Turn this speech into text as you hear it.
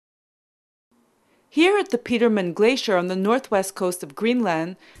Here at the Petermann Glacier on the northwest coast of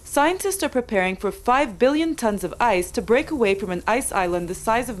Greenland, scientists are preparing for 5 billion tons of ice to break away from an ice island the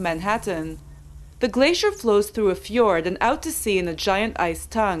size of Manhattan. The glacier flows through a fjord and out to sea in a giant ice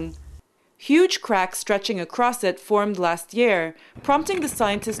tongue. Huge cracks stretching across it formed last year, prompting the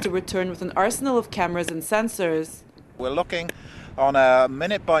scientists to return with an arsenal of cameras and sensors. We're looking on a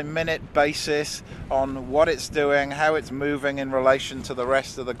minute-by-minute basis on what it's doing, how it's moving in relation to the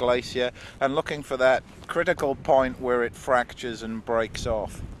rest of the glacier, and looking for that critical point where it fractures and breaks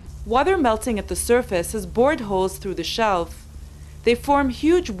off. Water melting at the surface has bored holes through the shelf. They form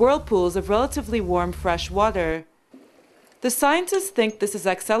huge whirlpools of relatively warm fresh water. The scientists think this is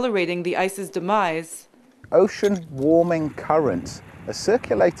accelerating the ice's demise. Ocean warming currents are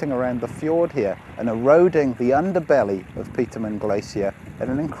circulating around the fjord here and eroding the underbelly of Petermann Glacier at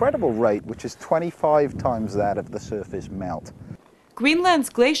an incredible rate, which is 25 times that of the surface melt. Greenland's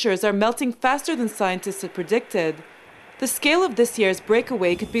glaciers are melting faster than scientists had predicted. The scale of this year's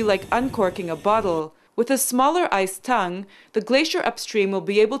breakaway could be like uncorking a bottle. With a smaller ice tongue, the glacier upstream will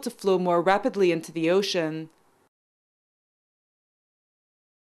be able to flow more rapidly into the ocean.